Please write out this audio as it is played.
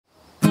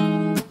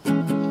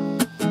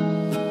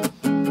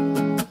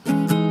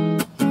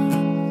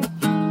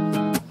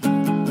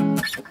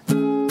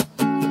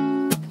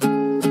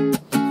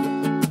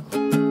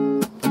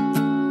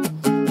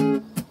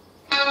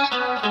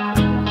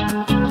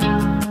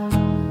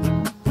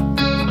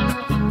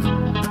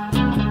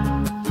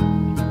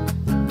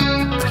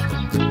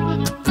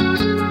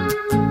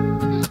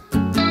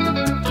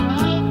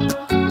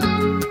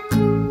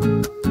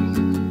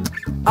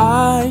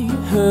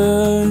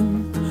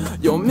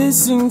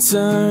and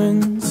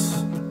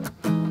turns,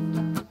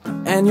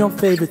 and your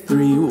favorite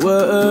 3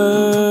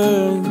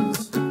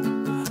 words.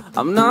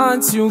 I'm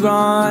not too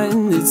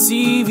gone, the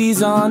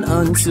TV's on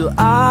until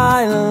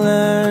I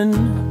learn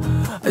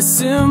a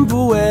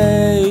simple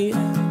way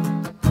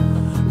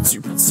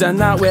to pretend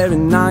that we're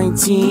in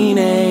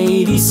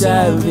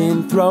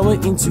 1987. Throw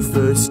it into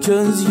first,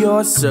 'cause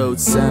you're so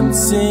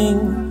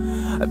tempting.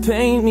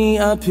 Paint me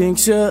a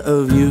picture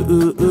of you.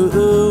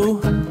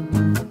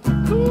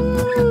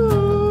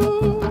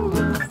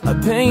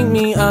 Paint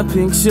me a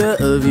picture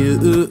of you.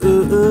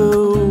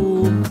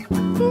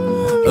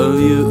 Of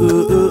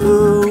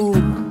you.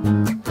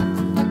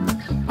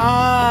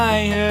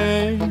 I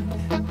heard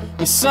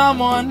you're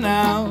someone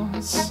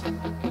else,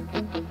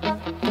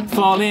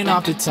 falling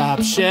off the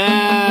top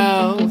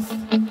shelf.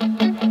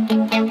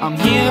 I'm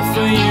here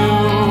for you,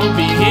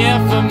 be here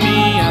for me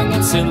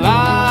until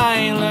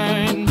I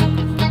learn.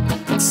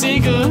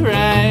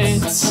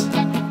 Cigarettes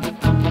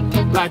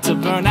like to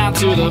burn out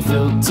to the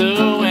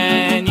filter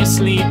when you're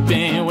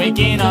sleeping,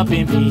 waking up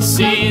in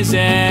pieces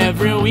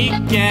every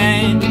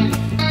weekend.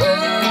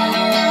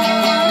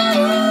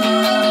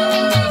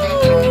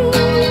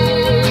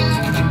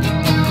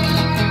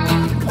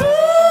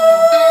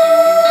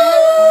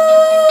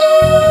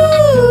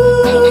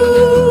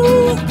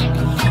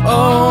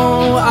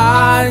 Oh,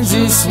 I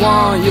just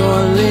want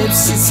your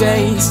lips to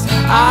taste.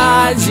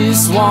 I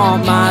just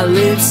want my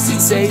lips to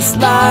taste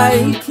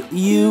like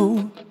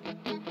you.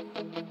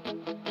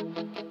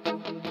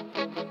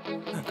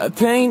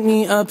 Paint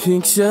me a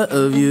picture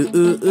of you.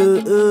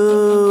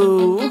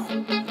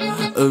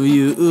 Of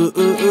you.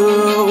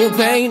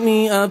 Paint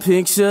me a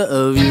picture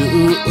of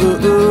you.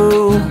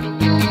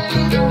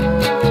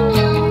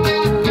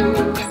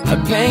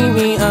 Paint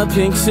me a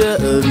picture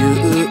of you.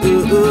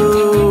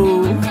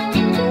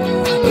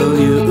 Of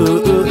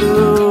you.